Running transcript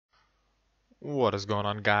What is going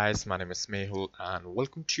on, guys? My name is Mehul and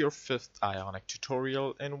welcome to your fifth Ionic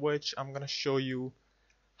tutorial in which I'm going to show you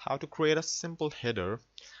how to create a simple header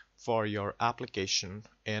for your application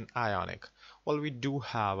in Ionic. Well, we do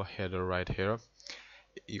have a header right here.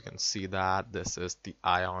 You can see that this is the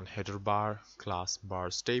Ion header bar class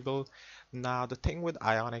bar stable. Now the thing with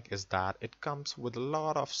Ionic is that it comes with a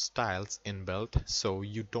lot of styles inbuilt, so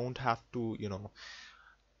you don't have to,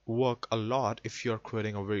 work a lot. If you're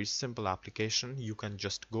creating a very simple application, you can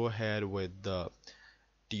just go ahead with the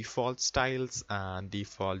default styles and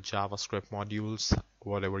default JavaScript modules,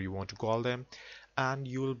 whatever you want to call them, and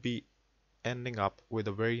you'll be ending up with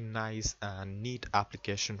a very nice and neat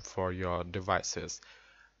application for your devices.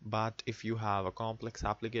 But if you have a complex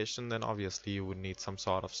application, then obviously you would need some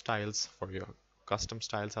sort of styles for your custom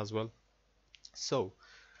styles as well. So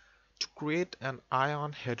to create an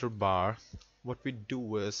Ion header bar, what we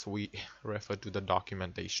do is we refer to the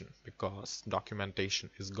documentation because documentation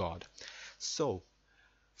is God. So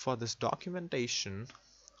for this documentation,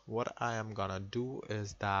 what I am gonna do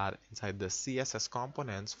is that inside the CSS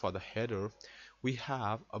components for the header, we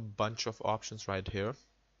have a bunch of options right here.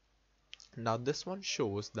 Now this one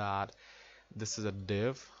shows that this is a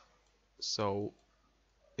div. So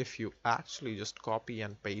if you actually just copy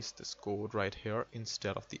and paste this code right here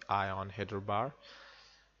instead of the Ion header bar,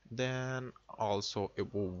 then also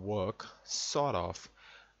it will work sort of,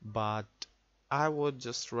 but I would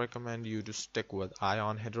just recommend you to stick with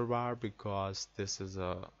Ion header bar because this is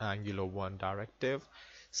a Angular 1 directive,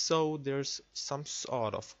 so there's some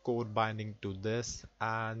sort of code binding to this,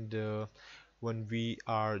 and when we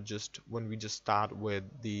just start with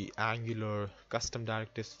the Angular custom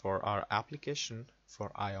directives for our application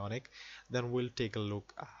for Ionic, then we'll take a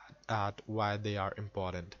look at why they are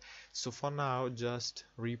important. So for now, just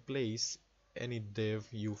replace any div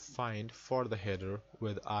you find for the header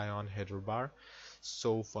with Ion header bar.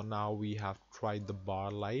 So for now we have tried the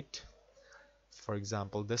bar light. For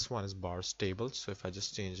example, this one is bar stable, so if I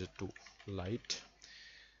just change it to light,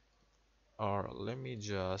 or let me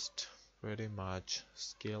just pretty much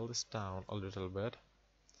scale this down a little bit.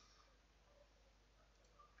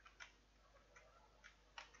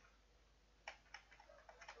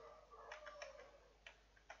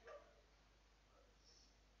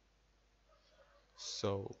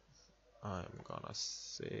 So I'm gonna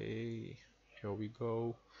say, here we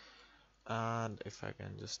go, and if I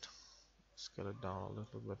can just scale it down a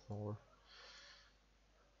little bit more,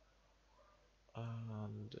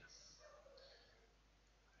 and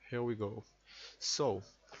here we go. So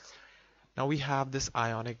now we have this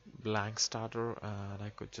Ionic blank starter, and I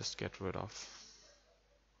could just get rid of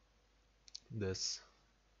this.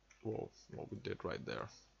 Whoa, what we did right there,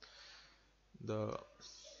 the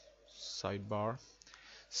sidebar.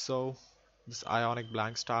 So this Ionic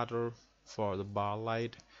blank starter for the bar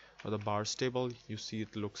light or the bar stable, you see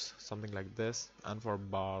it looks something like this, and for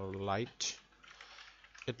bar light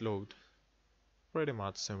it looked pretty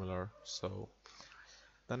much similar. So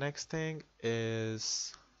the next thing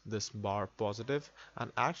is this bar positive, and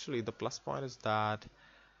actually the plus point is that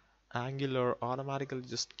Angular automatically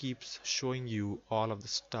just keeps showing you all of the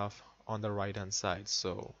stuff on the right hand side,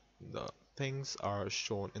 so the things are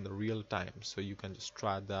shown in the real time, so you can just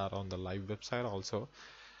try that on the live website also.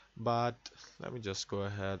 But let me just go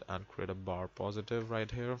ahead and create a bar positive right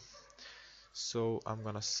here. So I'm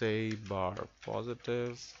gonna say bar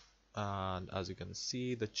positive, and as you can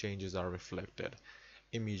see the changes are reflected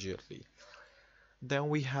immediately. Then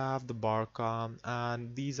we have the bar com,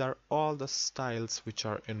 and these are all the styles which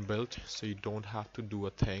are inbuilt, so you don't have to do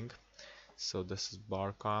a thing. So this is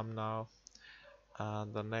bar com now,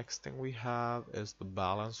 and the next thing we have is the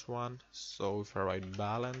balanced one. So if I write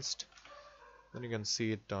balanced, then you can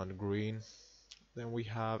see it turned green. Then we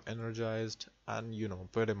have energized, and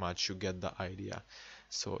pretty much you get the idea.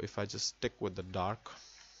 So if I just stick with the dark,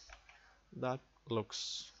 that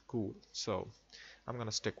looks cool, so I'm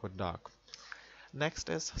gonna stick with dark. Next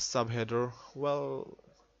is subheader. Well,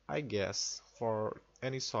 I guess for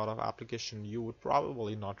any sort of application you would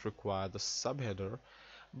probably not require the subheader,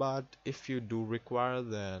 but if you do require,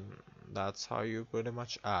 then that's how you pretty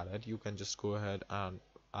much add it. You can just go ahead and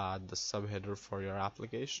add the subheader for your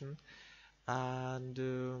application,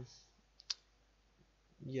 and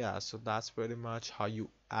yeah, so that's pretty much how you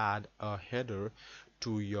add a header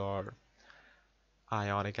to your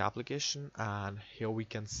Ionic application. And here we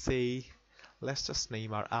can say, let's just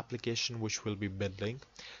name our application which will be building.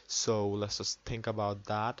 So let's just think about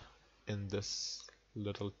that in this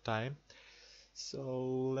little time.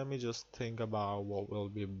 So let me just think about what we'll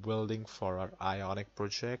be building for our Ionic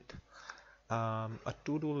project. A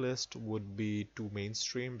to-do list would be too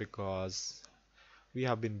mainstream because We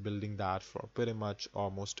have been building that for pretty much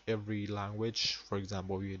almost every language. For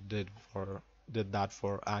example, we did that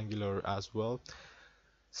for Angular as well.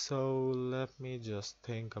 So let me just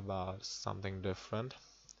think about something different.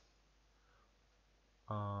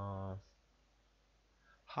 Uh,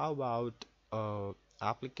 how about a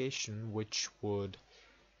application which would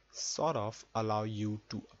sort of allow you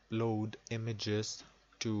to upload images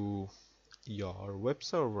to your web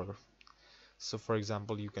server? So for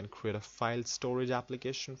example, you can create a file storage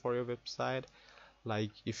application for your website.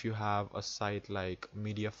 Like if you have a site like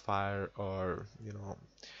Mediafire or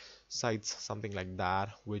sites something like that,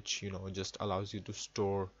 which just allows you to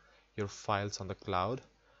store your files on the cloud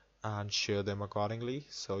and share them accordingly.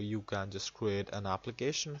 So you can just create an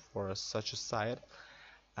application for such a site,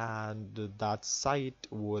 and that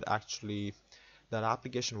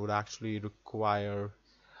application would actually require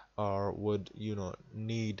or would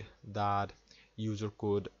need that user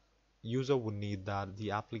could user would need that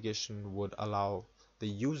the application would allow the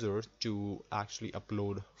user to actually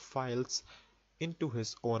upload files into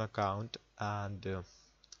his own account, and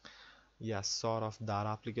yes, sort of that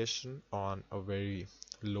application on a very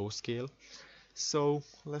low scale. So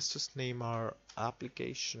let's just name our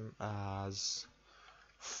application as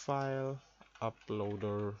file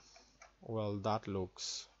uploader. Well, that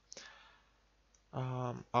looks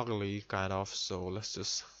ugly kind of, so let's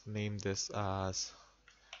just name this as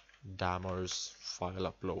Dammer's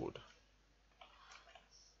file upload.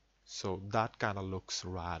 So that kind of looks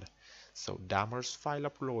rad. So Dammer's file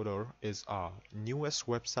uploader is our newest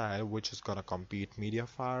website which is gonna compete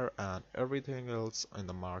Mediafire and everything else in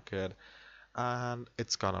the market, and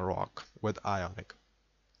it's gonna rock with Ionic.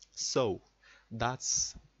 So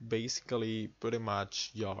that's basically pretty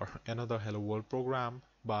much your another Hello World program,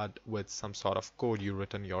 but with some sort of code you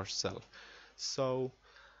written yourself. So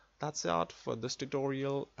that's it for this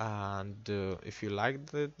tutorial, and if you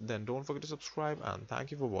liked it, then don't forget to subscribe, and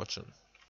thank you for watching.